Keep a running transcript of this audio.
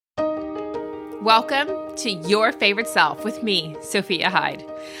Welcome to Your Favorite Self with me, Sophia Hyde.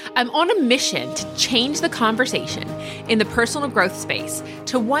 I'm on a mission to change the conversation in the personal growth space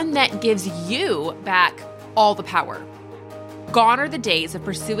to one that gives you back all the power. Gone are the days of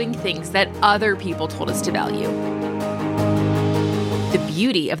pursuing things that other people told us to value. The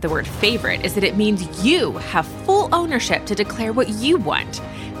beauty of the word favorite is that it means you have full ownership to declare what you want.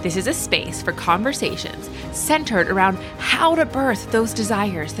 This is a space for conversations centered around how to birth those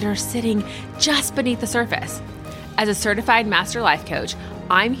desires that are sitting just beneath the surface. As a certified master life coach,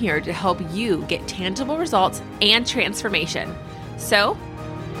 I'm here to help you get tangible results and transformation. So,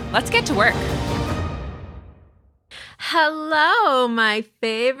 let's get to work. Hello, my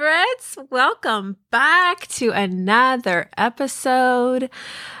favorites. Welcome back to another episode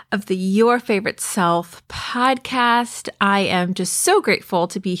of the Your Favorite Self podcast. I am just so grateful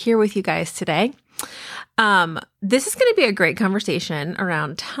to be here with you guys today. This is going to be a great conversation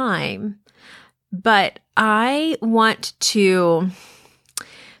around time, but I want to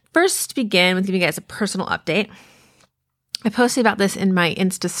first begin with giving you guys a personal update. I posted about this in my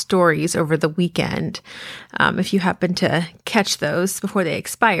Insta stories over the weekend, if you happen to catch those before they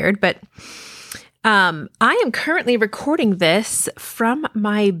expired. But I am currently recording this from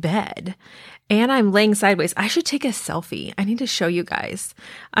my bed, and I'm laying sideways. I should take a selfie. I need to show you guys.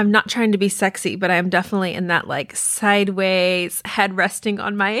 I'm not trying to be sexy, but I'm definitely in that like sideways, head resting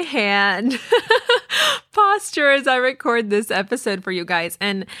on my hand posture as I record this episode for you guys.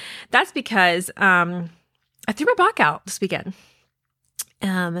 And that's because I threw my back out this weekend.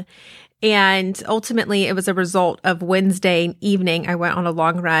 And ultimately, it was a result of Wednesday evening. I went on a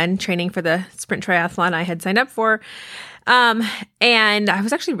long run training for the sprint triathlon I had signed up for. And I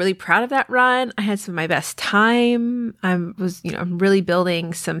was actually really proud of that run. I had some of my best time. I'm really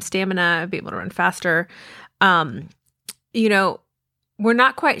building some stamina, be able to run faster. We're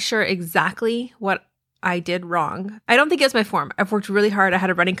not quite sure exactly what I did wrong. I don't think it was my form. I've worked really hard. I had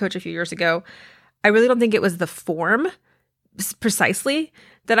a running coach a few years ago. I really don't think it was the form precisely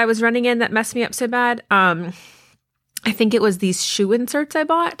that I was running in that messed me up so bad. I think it was these shoe inserts I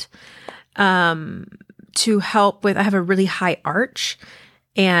bought to help with, I have a really high arch,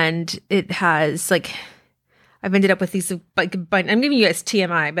 and it has I've ended up with these I'm giving you guys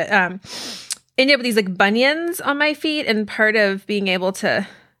TMI, but ended up with these bunions on my feet, and part of being able to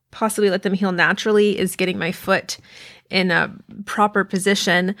possibly let them heal naturally is getting my foot in a proper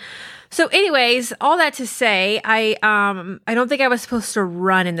position. So anyways, all that to say, I don't think I was supposed to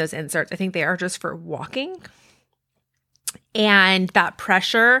run in those inserts. I think they are just for walking. And that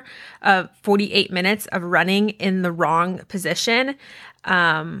pressure of 48 minutes of running in the wrong position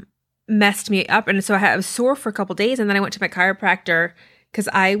messed me up. And so I was sore for a couple days, and then I went to my chiropractor because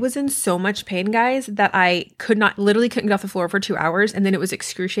I was in so much pain, guys, that I literally couldn't get off the floor for 2 hours. And then it was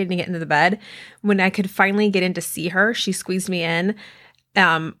excruciating to get into the bed. When I could finally get in to see her, she squeezed me in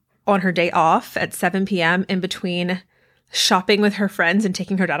on her day off at 7 p.m. in between shopping with her friends and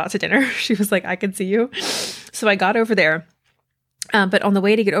taking her dad out to dinner. She was like, I can see you. So I got over there. But on the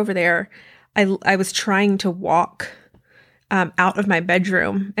way to get over there, I was trying to walk out of my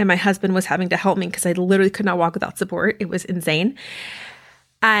bedroom, and my husband was having to help me because I literally could not walk without support. It was insane.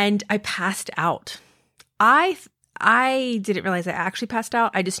 And I passed out. I didn't realize I actually passed out.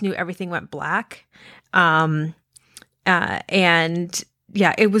 I just knew everything went black. And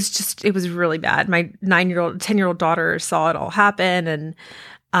yeah, it was really bad. My 10-year-old daughter saw it all happen. And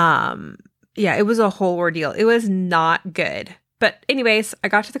yeah, it was a whole ordeal. It was not good. But anyways, I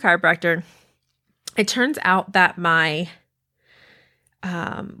got to the chiropractor. It turns out that when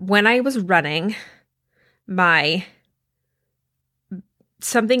I was running,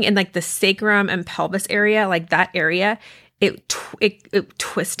 something in the sacrum and pelvis area, that area, it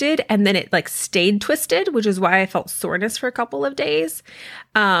twisted, and then it stayed twisted, which is why I felt soreness for a couple of days.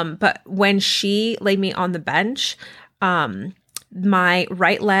 But when she laid me on the bench, my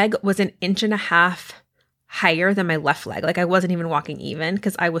right leg was 1.5 inches higher than my left leg. I wasn't even walking even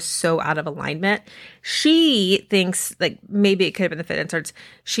because I was so out of alignment. She thinks maybe it could have been the fit inserts.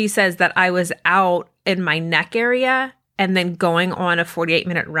 She says that I was out in my neck area, and then going on a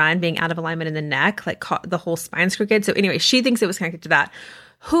 48-minute run, being out of alignment in the neck, caught the whole spine's crooked. So anyway, she thinks it was connected to that.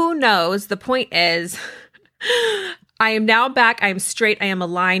 Who knows? The point is, I am now back. I am straight. I am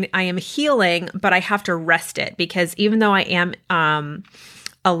aligned. I am healing, but I have to rest it because even though I am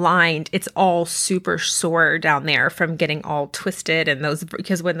aligned, it's all super sore down there from getting all twisted, and those,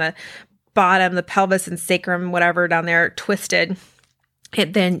 because when the bottom, the pelvis and sacrum, whatever down there twisted,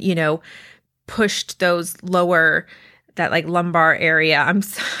 it then, pushed those lower, that lumbar area.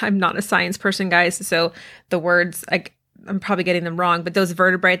 I'm not a science person, guys. So the words I'm probably getting them wrong, but those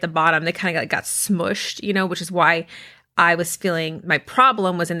vertebrae at the bottom, they kind of got smushed, which is why I was feeling my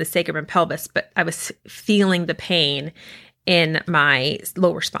problem was in the sacrum and pelvis, but I was feeling the pain in my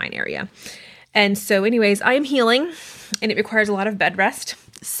lower spine area. And so anyways, I am healing and it requires a lot of bed rest.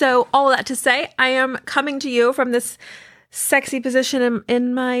 So all of that to say, I am coming to you from this sexy position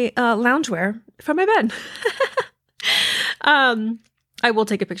in my loungewear from my bed. I will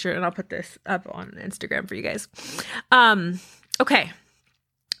take a picture and I'll put this up on Instagram for you guys. Okay.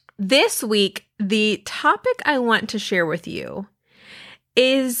 This week, the topic I want to share with you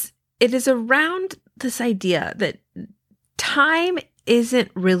is around this idea that time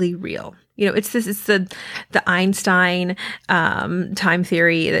isn't really real. It's the Einstein time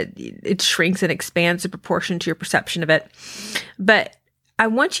theory that it shrinks and expands in proportion to your perception of it. But I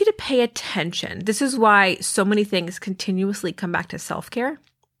want you to pay attention. This is why so many things continuously come back to self-care.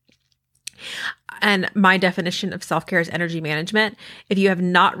 And my definition of self-care is energy management. If you have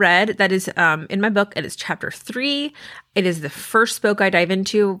not read, that is in my book. It is chapter 3. It is the first book I dive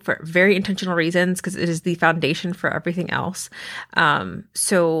into for very intentional reasons because it is the foundation for everything else.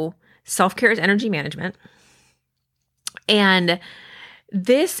 So self-care is energy management. And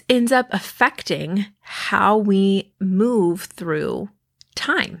this ends up affecting how we move through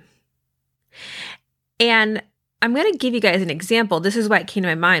time. And I'm going to give you guys an example. This is why it came to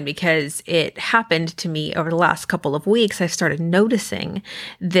my mind because it happened to me over the last couple of weeks. I started noticing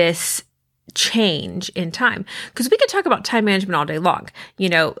this change in time because we could talk about time management all day long.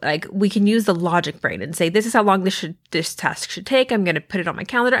 Like we can use the logic brain and say, this is how long this task should take. I'm going to put it on my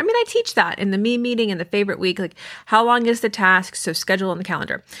calendar. I mean, I teach that in the me meeting and the favorite week, like how long is the task? So schedule on the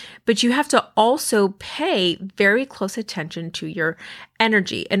calendar, but you have to also pay very close attention to your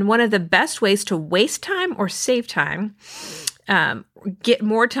energy. And one of the best ways to waste time or save time, get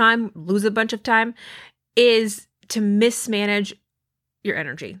more time, lose a bunch of time is to mismanage your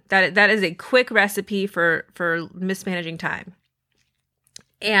energy. That is a quick recipe for mismanaging time.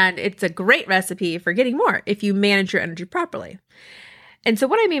 And it's a great recipe for getting more if you manage your energy properly. And so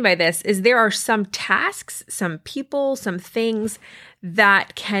what I mean by this is there are some tasks, some people, some things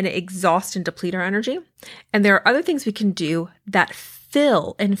that can exhaust and deplete our energy. And there are other things we can do that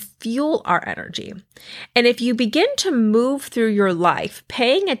fill and fuel our energy. And if you begin to move through your life,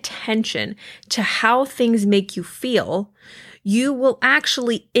 paying attention to how things make you feel, you will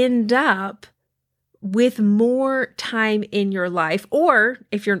actually end up with more time in your life, or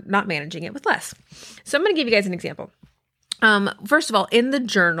if you're not managing it, with less. So I'm going to give you guys an example. First of all, in the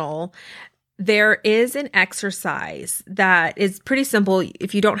journal, there is an exercise that is pretty simple.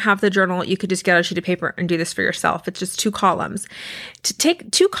 If you don't have the journal, you could just get a sheet of paper and do this for yourself. It's just 2 columns. To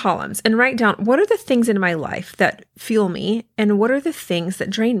take 2 columns and write down what are the things in my life that fuel me and what are the things that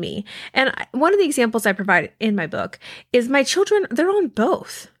drain me. And one of the examples I provide in my book is my children, they're on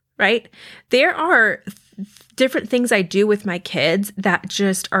both, right? There are different things I do with my kids that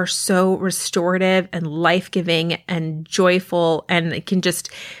just are so restorative and life-giving and joyful, and it can just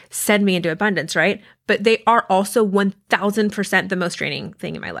send me into abundance, right? But they are also 1000% the most draining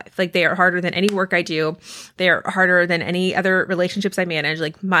thing in my life. Like they are harder than any work I do. They are harder than any other relationships I manage.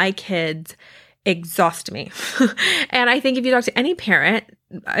 Like my kids exhaust me. And I think if you talk to any parent,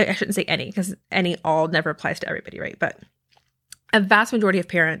 I shouldn't say any because any all never applies to everybody, right? But a vast majority of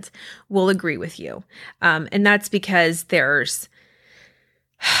parents will agree with you. And that's because there's,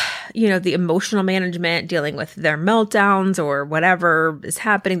 the emotional management, dealing with their meltdowns or whatever is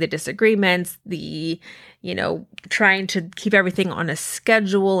happening, the disagreements, the, trying to keep everything on a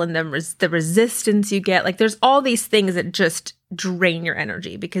schedule and the resistance you get. Like there's all these things that just drain your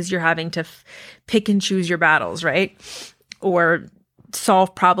energy because you're having to pick and choose your battles, right? Or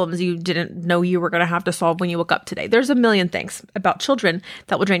solve problems you didn't know you were going to have to solve when you woke up today. There's a million things about children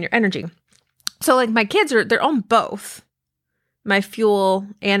that will drain your energy. So like my kids they're on both my fuel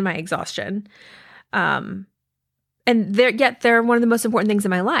and my exhaustion. And they're one of the most important things in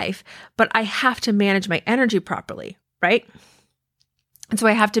my life, but I have to manage my energy properly, right? And so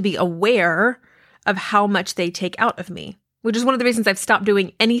I have to be aware of how much they take out of me, which is one of the reasons I've stopped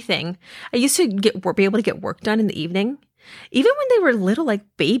doing anything. I used to be able to get work done in the evening. Even when they were little, like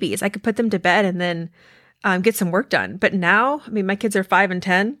babies, I could put them to bed and then get some work done. But now, my kids are 5 and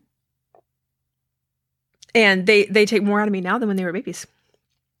 10, and they take more out of me now than when they were babies.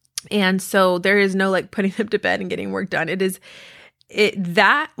 And so there is no like putting them to bed and getting work done.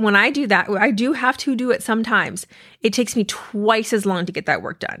 When I do that, I do have to do it sometimes. It takes me twice as long to get that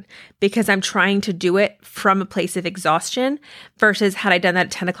work done because I'm trying to do it from a place of exhaustion versus had I done that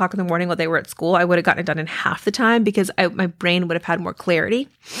at 10 o'clock in the morning while they were at school, I would have gotten it done in half the time because my brain would have had more clarity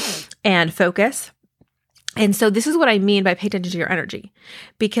and focus. And so this is what I mean by pay attention to your energy,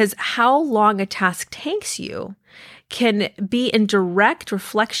 because how long a task takes you can be in direct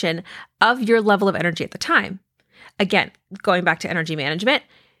reflection of your level of energy at the time. Again, going back to energy management,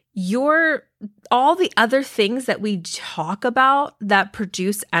 all the other things that we talk about that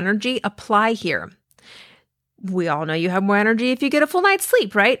produce energy apply here. We all know you have more energy if you get a full night's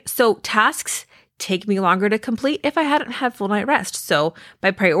sleep, right? So tasks take me longer to complete if I hadn't had full night rest. So by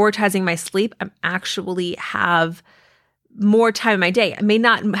prioritizing my sleep, I'm actually have more time in my day. I may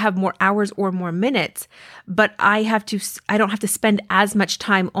not have more hours or more minutes, but I don't have to spend as much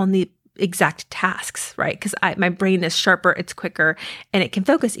time on the exact tasks, right? Because my brain is sharper, it's quicker, and it can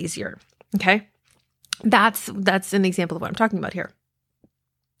focus easier. Okay. That's an example of what I'm talking about here.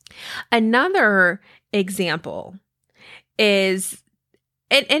 Another example is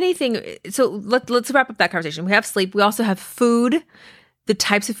anything. So let's wrap up that conversation. We have sleep. We also have food. The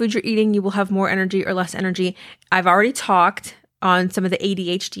types of food you're eating, you will have more energy or less energy. I've already talked on some of the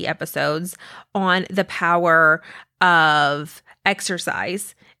ADHD episodes on the power of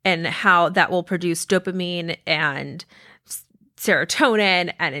exercise and how that will produce dopamine and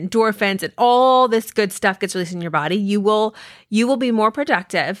serotonin and endorphins and all this good stuff gets released in your body. You will be more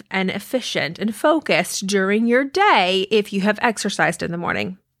productive and efficient and focused during your day if you have exercised in the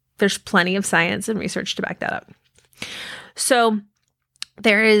morning. There's plenty of science and research to back that up. So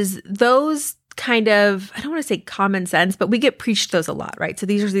there is those kind of, I don't want to say common sense, but we get preached those a lot, right? So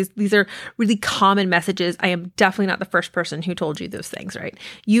these are really common messages. I am definitely not the first person who told you those things, right?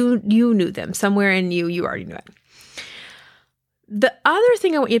 You knew them somewhere in you already knew it. The other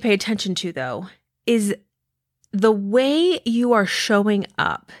thing I want you to pay attention to, though, is the way you are showing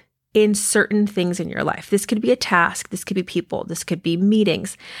up in certain things in your life. This could be a task. This could be people. This could be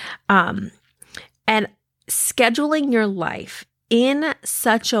meetings. And scheduling your life in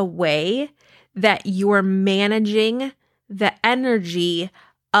such a way that you're managing the energy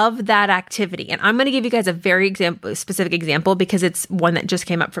of that activity. And I'm going to give you guys a very specific example because it's one that just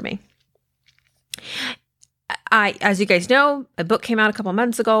came up for me. As you guys know, a book came out a couple of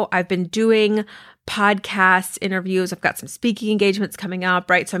months ago. I've been doing podcasts, interviews. I've got some speaking engagements coming up,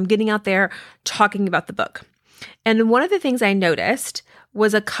 right? So I'm getting out there talking about the book. And one of the things I noticed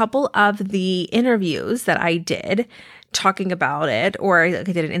was a couple of the interviews that I did talking about it, or I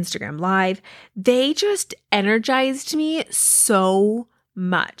did an Instagram live, they just energized me so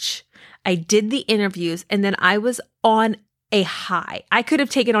much. I did the interviews and then I was on a high. I could have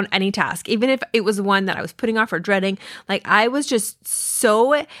taken on any task, even if it was one that I was putting off or dreading. Like I was just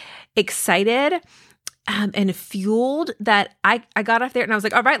so excited and fueled that I got off there and I was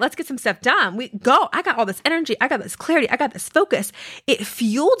like, all right, let's get some stuff done. We go. I got all this energy. I got this clarity. I got this focus. It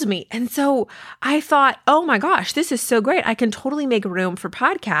fueled me. And so I thought, oh my gosh, this is so great. I can totally make room for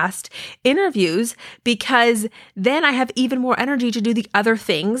podcast interviews because then I have even more energy to do the other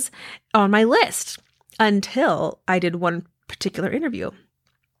things on my list until I did one particular interview.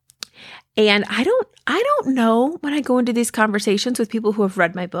 And I don't know when I go into these conversations with people who have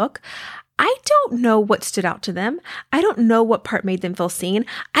read my book, I don't know what stood out to them. I don't know what part made them feel seen.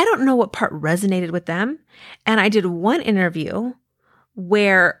 I don't know what part resonated with them. And I did one interview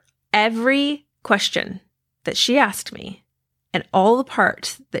where every question that she asked me and all the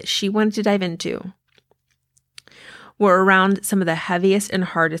parts that she wanted to dive into were around some of the heaviest and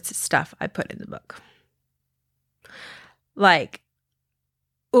hardest stuff I put in the book. Like,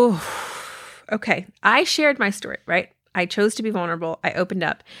 okay. I shared my story, right? I chose to be vulnerable. I opened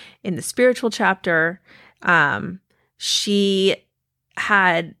up in the spiritual chapter. She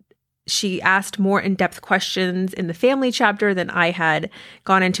asked more in-depth questions in the family chapter than I had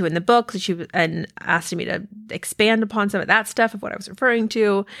gone into in the book. And asked me to expand upon some of that stuff of what I was referring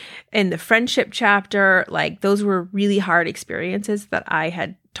to. In the friendship chapter, like those were really hard experiences that I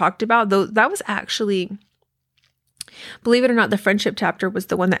had talked about. That was actually, believe it or not, the friendship chapter was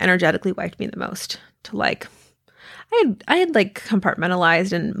the one that energetically wiped me the most. To like, I had like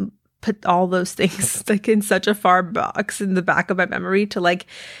compartmentalized and put all those things like in such a far box in the back of my memory to like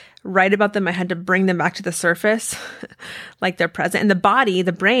write about them. I had to bring them back to the surface like they're present. And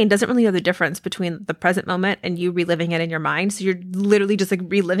the brain doesn't really know the difference between the present moment and you reliving it in your mind. So you're literally just like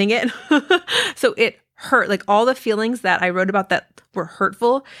reliving it. So it hurt. Like all the feelings that I wrote about that were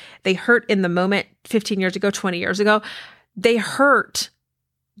hurtful, they hurt in the moment 15 years ago, 20 years ago. They hurt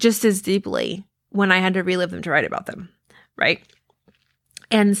just as deeply when I had to relive them to write about them, right?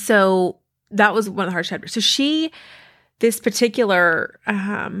 And so that was one of the hardest chapters. So this particular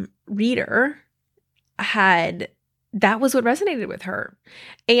reader had that was what resonated with her.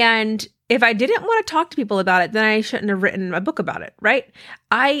 And if I didn't want to talk to people about it, then I shouldn't have written a book about it, right?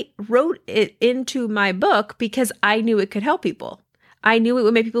 I wrote it into my book because I knew it could help people. I knew it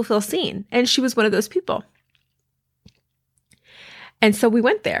would make people feel seen. And she was one of those people. And so we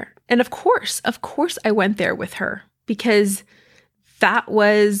went there. And of course, I went there with her because that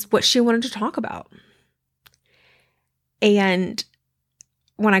was what she wanted to talk about. And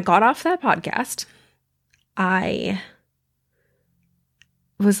when I got off that podcast, I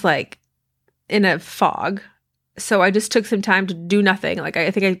was like in a fog. So I just took some time to do nothing. Like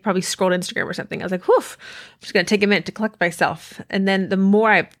I think I probably scrolled Instagram or something. I was like, whew, I'm just going to take a minute to collect myself. And then the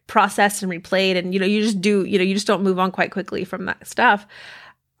more I processed and replayed and, you just don't move on quite quickly from that stuff.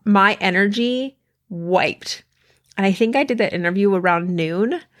 My energy wiped. And I think I did that interview around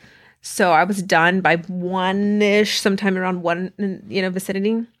noon. So I was done by 1-ish, sometime around 1,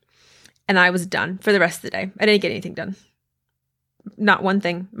 vicinity. And I was done for the rest of the day. I didn't get anything done. Not one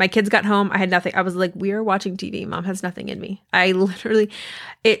thing. My kids got home. I had nothing. I was like, we are watching TV. Mom has nothing in me. I literally,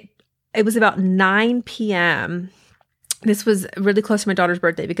 it was about 9 p.m. This was really close to my daughter's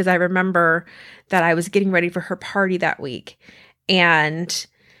birthday because I remember that I was getting ready for her party that week. And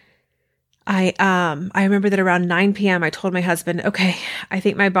I remember that around 9 p.m. I told my husband, okay, I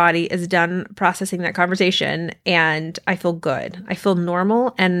think my body is done processing that conversation and I feel good. I feel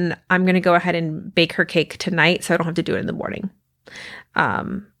normal and I'm going to go ahead and bake her cake tonight so I don't have to do it in the morning. I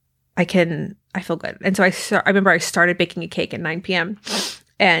feel good. And so I remember I started baking a cake at 9 p.m.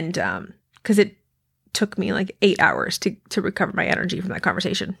 and, cause it took me like 8 hours to recover my energy from that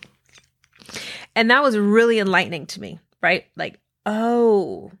conversation. And that was really enlightening to me, right? Like,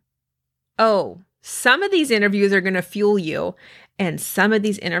 oh, some of these interviews are going to fuel you and some of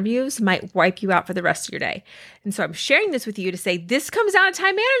these interviews might wipe you out for the rest of your day. And so I'm sharing this with you to say this comes down to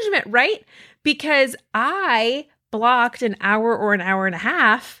time management, right? Because I blocked an hour or an hour and a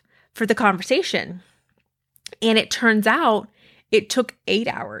half for the conversation. And it turns out it took 8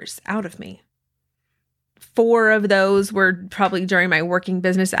 hours out of me. 4 of those were probably during my working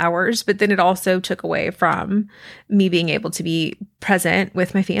business hours, but then it also took away from me being able to be present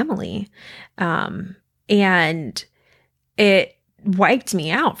with my family. And it wiped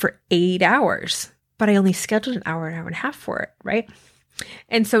me out for 8 hours, but I only scheduled an hour and a half for it, right?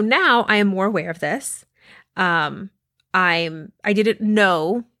 And so now I am more aware of this. I didn't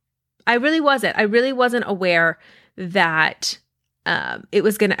know. I really wasn't aware that it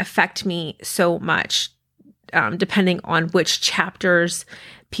was going to affect me so much. Depending on which chapters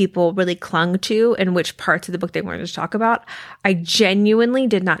people really clung to and which parts of the book they wanted to talk about. I genuinely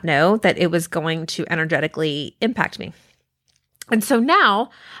did not know that it was going to energetically impact me. And so now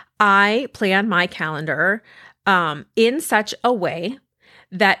I plan my calendar in such a way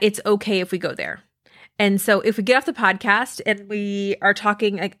that it's okay if we go there. And so if we get off the podcast and we are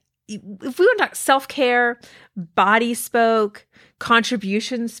talking, like, if we want to talk self-care, body spoke,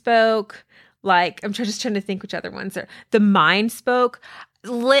 contribution spoke, like, I'm just trying to think which other ones are. The mind spoke,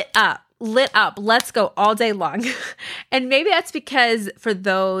 lit up. Let's go all day long. And maybe that's because for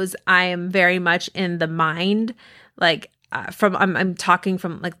those, I am very much in the mind, like I'm talking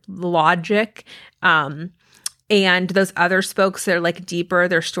from like logic. And those other spokes that are like deeper,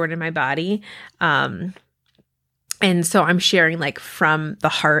 they're stored in my body. And so I'm sharing like from the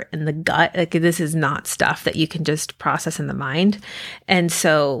heart and the gut. Like this is not stuff that you can just process in the mind. And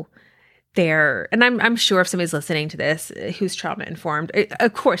so and I'm sure if somebody's listening to this who's trauma informed,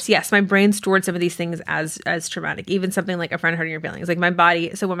 of course, yes, my brain stored some of these things as traumatic. Even something like a friend hurting your feelings, like my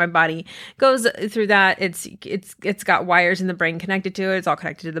body. So when my body goes through that, it's got wires in the brain connected to it. It's all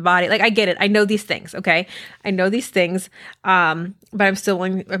connected to the body. Like I get it. I know these things. Okay, I know these things. But I'm still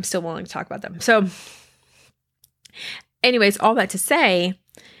willing to talk about them. So, anyways, all that to say,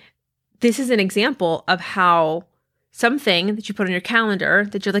 this is an example of how something that you put on your calendar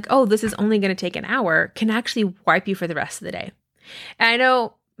that you're like, oh, this is only going to take an hour, can actually wipe you for the rest of the day. And I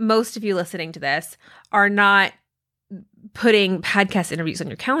know most of you listening to this are not putting podcast interviews on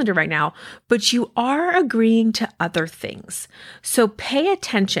your calendar right now, but you are agreeing to other things. So pay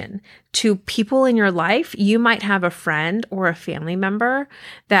attention to people in your life. You might have a friend or a family member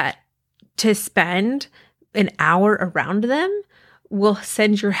that to spend an hour around them will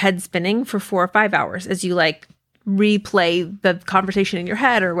send your head spinning for 4 or 5 hours as you like replay the conversation in your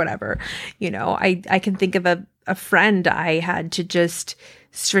head or whatever. I can think of a friend I had to just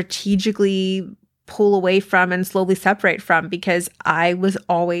strategically pull away from and slowly separate from because I was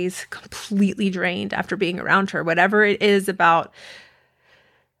always completely drained after being around her. Whatever it is about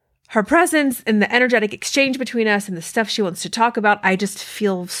her presence and the energetic exchange between us and the stuff she wants to talk about, I just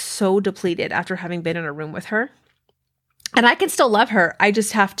feel so depleted after having been in a room with her. And I can still love her. I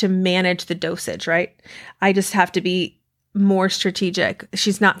just have to manage the dosage, right? I just have to be more strategic.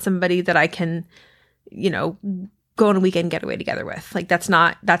 She's not somebody that I can, go on a weekend getaway together with. Like that's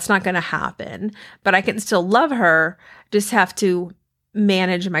not going to happen, but I can still love her. Just have to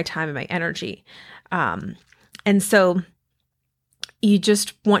manage my time and my energy. And so you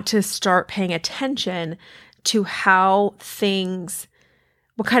just want to start paying attention to how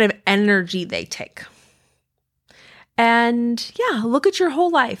what kind of energy they take. And yeah, look at your whole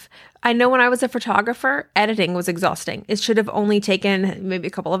life. I know when I was a photographer, editing was exhausting. It should have only taken maybe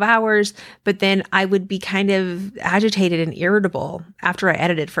a couple of hours, but then I would be kind of agitated and irritable after I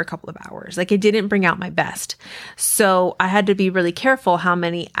edited for a couple of hours. Like it didn't bring out my best. So I had to be really careful how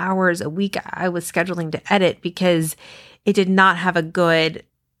many hours a week I was scheduling to edit because it did not have a good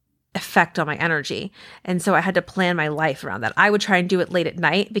effect on my energy. And so I had to plan my life around that. I would try and do it late at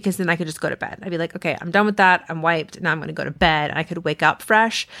night because then I could just go to bed. I'd be like, okay, I'm done with that. I'm wiped. Now I'm going to go to bed. I could wake up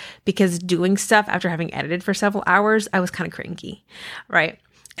fresh because doing stuff after having edited for several hours, I was kind of cranky, right?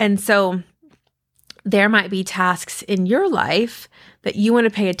 And so there might be tasks in your life that you want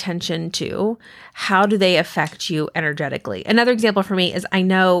to pay attention to. How do they affect you energetically? Another example for me is I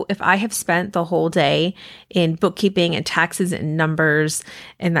know if I have spent the whole day in bookkeeping and taxes and numbers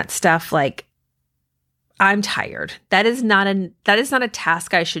and that stuff, like I'm tired. That is not a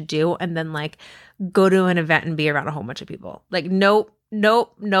task I should do and then like go to an event and be around a whole bunch of people. Like nope.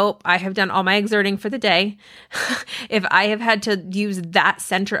 I have done all my exerting for the day. If I have had to use that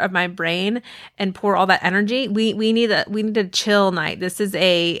center of my brain and pour all that energy, we need a chill night. This is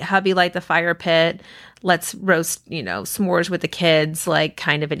a hubby light the fire pit. Let's roast, s'mores with the kids, like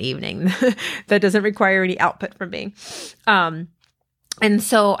kind of an evening that doesn't require any output from me. And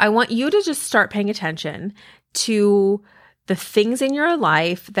so I want you to just start paying attention to the things in your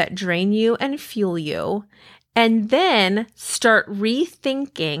life that drain you and fuel you. And then start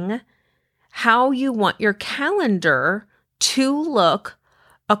rethinking how you want your calendar to look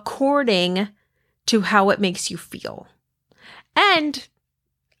according to how it makes you feel. And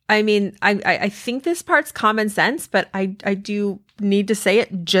I mean, I think this part's common sense, but I do need to say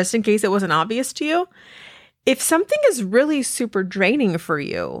it just in case it wasn't obvious to you. If something is really super draining for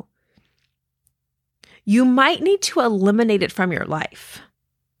you, you might need to eliminate it from your life.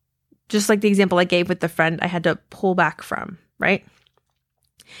 Just like the example I gave with the friend I had to pull back from, right?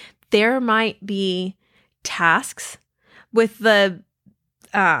 There might be tasks with right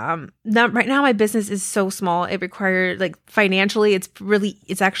now my business is so small. It required like financially,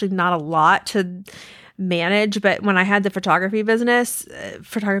 it's actually not a lot to manage. But when I had the photography business,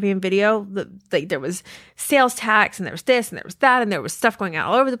 photography and video, there was sales tax and there was this and there was that and there was stuff going out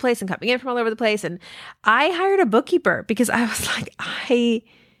all over the place and coming in from all over the place. And I hired a bookkeeper because I was like, I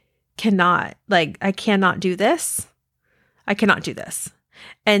cannot do this. I cannot do this.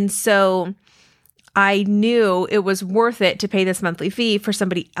 And so I knew it was worth it to pay this monthly fee for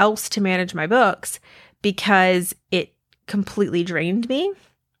somebody else to manage my books because it completely drained me.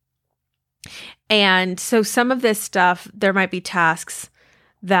 And so some of this stuff, there might be tasks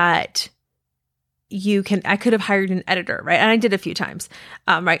that I could have hired an editor, right? And I did a few times,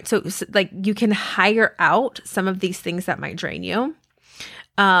 right? So like you can hire out some of these things that might drain you.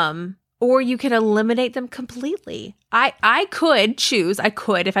 Or you can eliminate them completely. I could choose,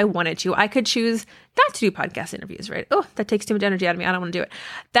 if I wanted to, I could choose not to do podcast interviews, right? Oh, that takes too much energy out of me. I don't want to do it.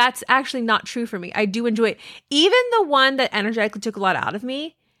 That's actually not true for me. I do enjoy it. Even the one that energetically took a lot out of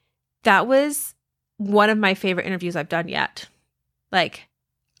me, that was one of my favorite interviews I've done yet. Like,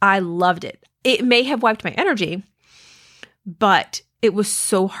 I loved it. It may have wiped my energy, but it was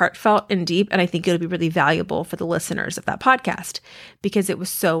so heartfelt and deep. And I think it'll be really valuable for the listeners of that podcast because it was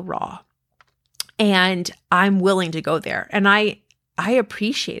so raw. And I'm willing to go there. And I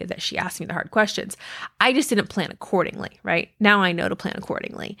appreciated that she asked me the hard questions. I just didn't plan accordingly, right? Now I know to plan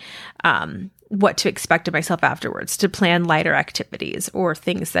accordingly. What to expect of myself afterwards, to plan lighter activities or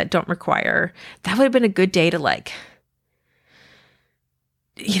things that don't require. That would have been a good day to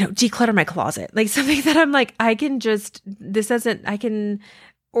declutter my closet. Like something that I'm like, I can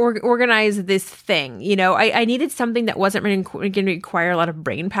organize this thing. I needed something that wasn't going to require a lot of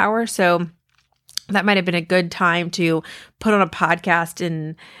brain power. So that might have been a good time to put on a podcast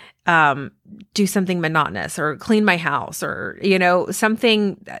and do something monotonous or clean my house or,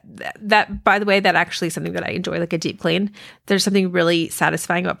 something that, by the way, that actually is something that I enjoy, like a deep clean. There's something really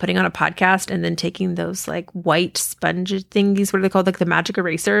satisfying about putting on a podcast and then taking those like white sponge thingies, what are they called? Like the magic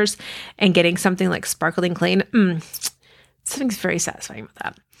erasers and getting something like sparkling clean. Something's very satisfying with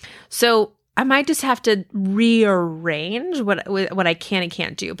that. So I might just have to rearrange what I can and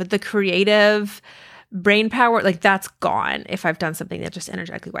can't do. But the creative Brain power, like that's gone if I've done something that just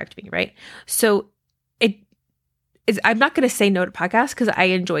energetically wiped me, right? So I'm not going to say no to podcasts because I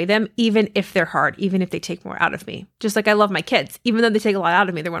enjoy them, even if they're hard, even if they take more out of me. Just like I love my kids, even though they take a lot out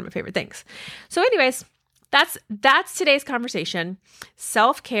of me, they're one of my favorite things. So anyways, that's today's conversation.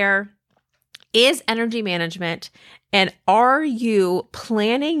 Self-care is energy management. And are you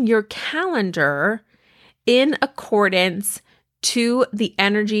planning your calendar in accordance to the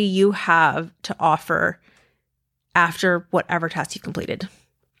energy you have to offer after whatever task you've completed?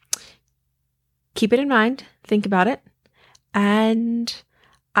 Keep it in mind. Think about it. And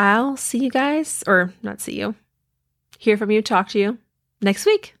I'll see you guys, or not see you, hear from you, talk to you next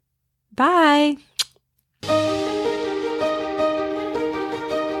week. Bye.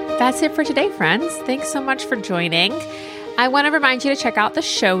 That's it for today, friends. Thanks so much for joining. I want to remind you to check out the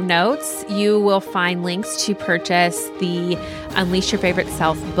show notes. You will find links to purchase the Unleash Your Favorite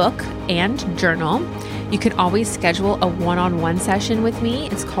Self book and journal. You can always schedule a one-on-one session with me.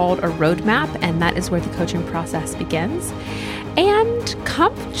 It's called a roadmap, and that is where the coaching process begins. And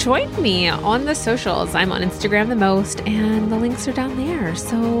come join me on the socials. I'm on Instagram the most, and the links are down there.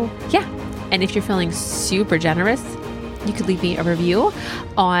 So yeah. And if you're feeling super generous, you could leave me a review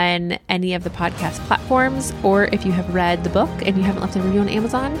on any of the podcast platforms, or if you have read the book and you haven't left a review on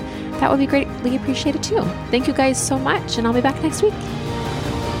Amazon, that would be greatly appreciated too. Thank you guys so much, and I'll be back next week.